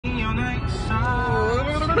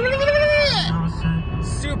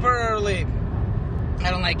super early. I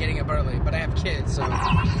don't like getting up early, but I have kids, so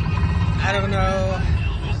I don't know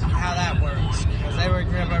how that works, because I wake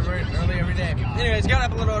up early every day. Anyways, got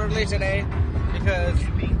up a little early today because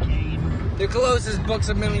the closest Books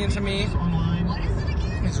A Million to me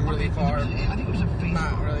is really far.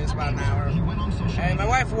 Not really, it's about an hour. And my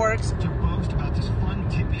wife works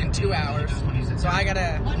in 2 hours, so I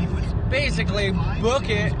gotta basically book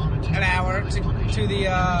it an hour to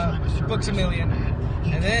the Books A Million,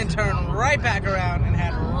 and then turn right back around and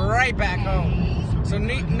head right back home. So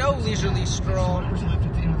no leisurely stroll.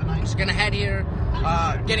 I'm just gonna head here,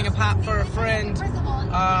 getting a pop for a friend,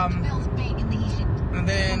 and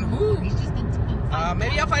then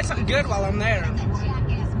maybe I'll find something good while I'm there.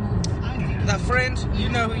 That friend, you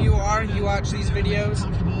know who you are. You watch these videos.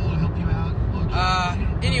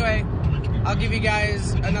 Anyway, I'll give you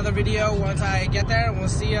guys another video once I get there, and we'll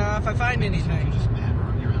see if I find anything.